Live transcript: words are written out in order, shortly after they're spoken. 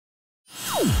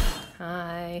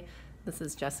Hi, this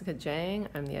is Jessica Jang.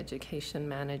 I'm the Education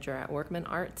Manager at Workman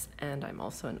Arts, and I'm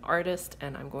also an artist,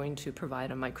 and I'm going to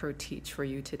provide a micro teach for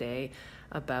you today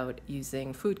about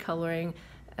using food coloring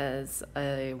as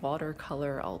a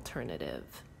watercolor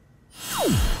alternative.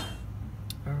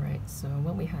 Alright, so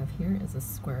what we have here is a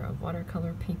square of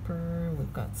watercolor paper.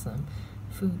 We've got some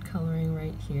food coloring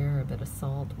right here, a bit of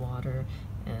salt, water,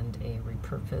 and a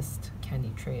repurposed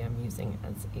candy tray I'm using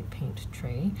as a paint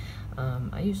tray.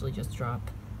 I usually just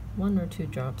drop 1 or 2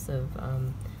 drops of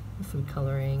food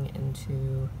coloring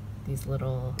into these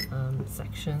little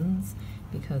sections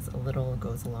because a little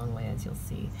goes a long way, as you'll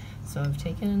see. So I've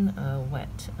taken a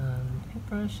wet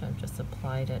paintbrush, I've just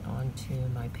applied it onto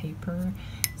my paper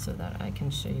so that I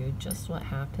can show you just what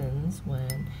happens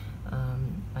when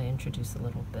I introduce a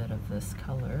little bit of this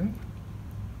color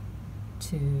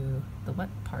to the wet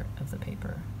part of the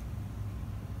paper.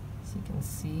 So you can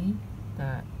see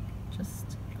that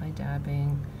just by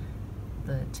dabbing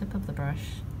the tip of the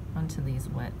brush onto these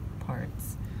wet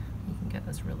parts, you can get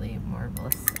this really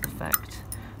marvelous effect.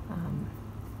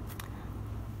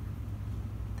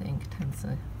 The ink tends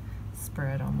to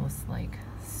spread almost like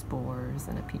spores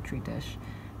in a petri dish,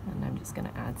 and I'm just going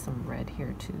to add some red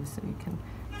here too so you can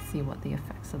see what the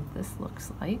effects of this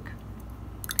looks like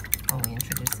when we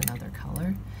introduce another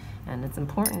color. And it's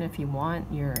important, if you want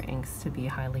your inks to be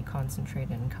highly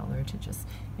concentrated in color, to just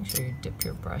make sure you dip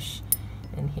your brush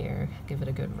in here, give it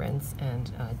a good rinse,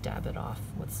 and dab it off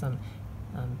with some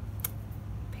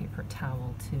paper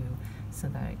towel too, so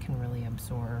that it can really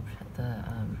absorb the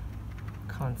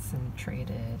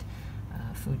concentrated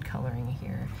food coloring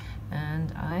here.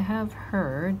 And I have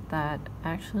heard that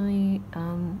actually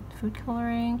food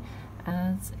coloring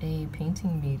as a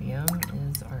painting medium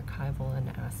is archival and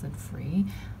acid-free.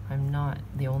 I'm not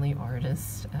the only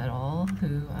artist at all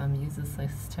who uses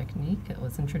this technique. It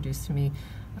was introduced to me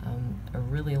a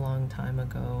really long time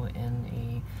ago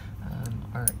in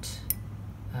a art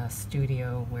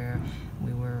studio where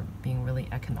we were being really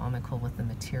economical with the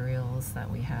materials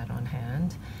that we had on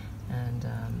hand, and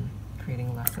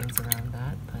creating lessons around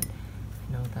that. But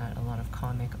I know that a lot of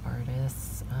comic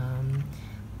artists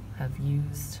have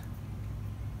used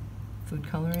food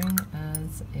coloring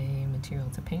as a material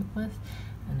to paint with,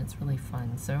 and it's really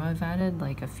fun. So I've added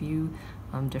like a few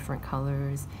different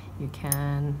colors. You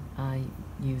can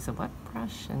use a wet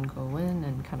brush and go in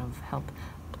and kind of help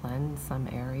blend some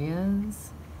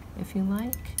areas if you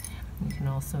like. You can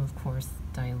also, of course,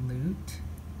 dilute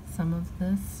some of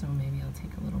this. So maybe I'll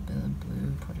take a little bit of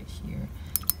blue, put it here,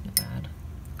 and add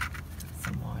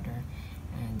some water,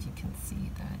 and you can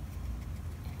see that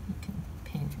you can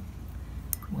paint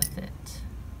with it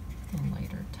a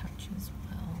lighter touch as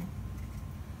well.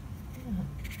 Yeah.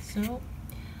 So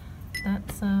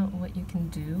that's what you can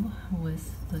do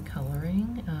with the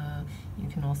coloring. You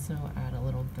can also add a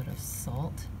little bit of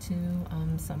salt to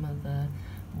some of the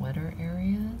wetter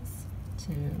areas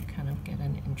to kind of get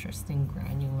an interesting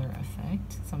granular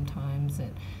effect. Sometimes the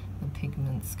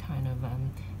pigments kind of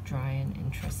dry in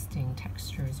interesting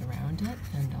textures around it,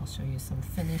 and I'll show you some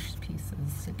finished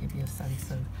pieces to give you a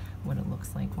sense of what it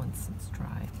looks like once it's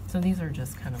dry. So these are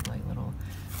just kind of like little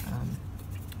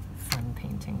fun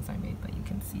paintings I made, but you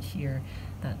can see here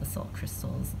that the salt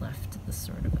crystals left this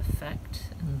sort of effect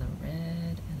in the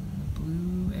red and the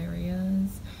blue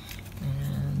areas,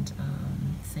 and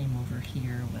same over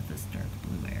here with this dark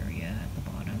blue area at the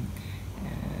bottom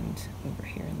and over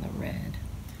here in the red.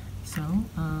 So